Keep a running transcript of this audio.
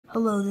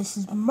Hello, this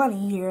is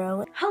Money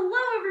Hero. Hello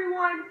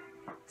everyone,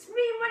 it's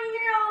me, Money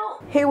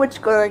Hero. Hey, what's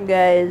going on,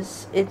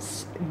 guys?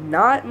 It's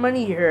not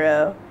Money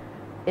Hero.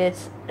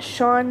 It's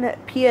Sean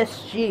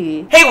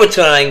PSG. Hey, what's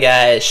going on,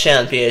 guys?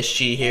 Sean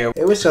PSG here.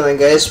 Hey, what's going on,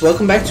 guys?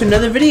 Welcome back to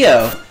another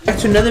video.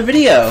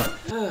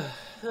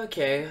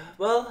 Okay,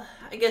 well,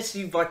 I guess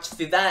you watched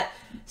through that.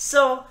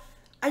 So,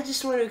 I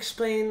just want to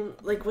explain,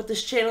 like, what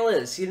this channel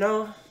is, you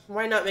know?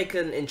 Why not make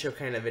an intro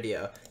kind of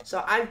video?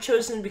 So, I've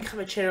chosen to become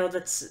a channel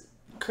that's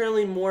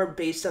currently more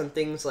based on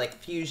things like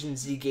Fusion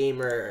Z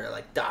Gamer, or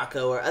like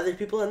Dako, or other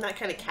people in that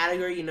kind of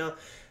category, you know?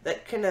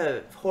 That kind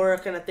of horror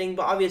kind of thing,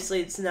 but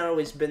obviously it's not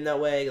always been that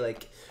way,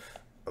 like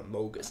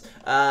Amogus.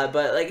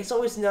 But like it's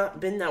always not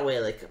been that way.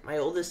 Like my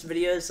oldest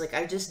videos, like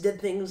I just did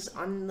things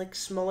on like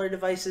smaller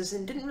devices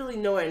and didn't really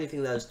know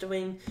anything that I was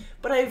doing.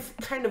 But I've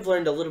kind of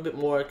learned a little bit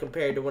more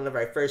compared to whenever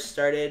I first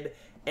started.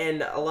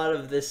 And a lot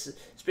of this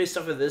is based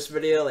off of this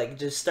video, like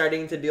just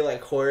starting to do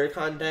like horror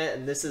content,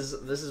 and this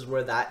is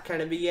where that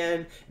kind of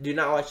began. Do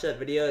not watch that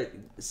video; it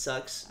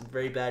sucks,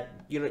 very bad.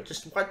 You know,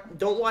 just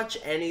don't watch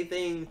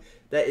anything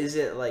that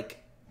isn't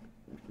like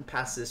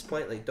past this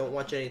point. Like, don't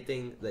watch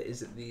anything that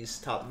isn't these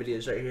top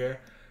videos right here,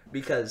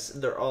 because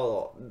they're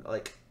all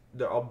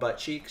butt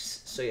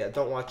cheeks. So yeah,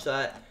 don't watch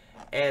that.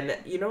 And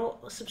you know,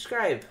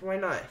 subscribe. Why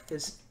not?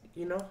 Because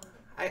you know,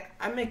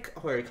 I make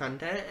horror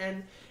content,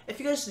 and if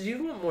you guys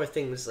do want more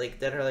things like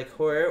that are like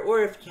horror,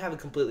 or if you have a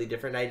completely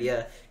different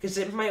idea, because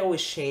it might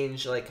always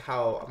change, like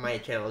how my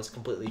channel has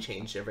completely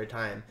changed every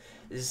time.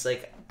 It's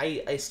like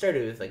I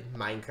started with like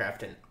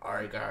Minecraft and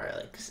Argar,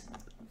 like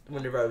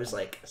whenever I was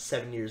like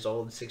 7 years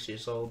old, 6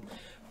 years old,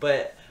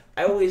 but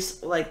I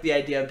always like the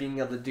idea of being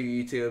able to do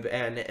YouTube,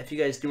 and if you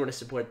guys do want to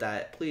support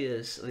that,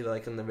 please leave a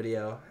like on the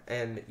video,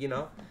 and you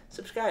know,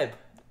 subscribe.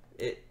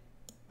 It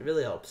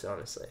really helps,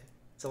 honestly.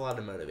 It's a lot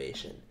of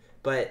motivation.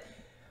 But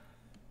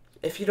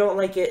if you don't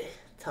like it,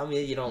 tell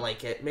me you don't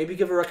like it. Maybe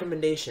give a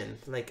recommendation.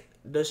 Like,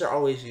 those are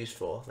always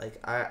useful. Like,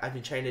 I've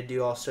been trying to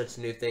do all sorts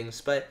of new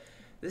things, but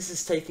this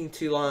is taking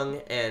too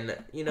long, and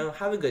you know,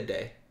 have a good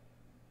day.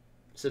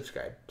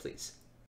 Subscribe, please.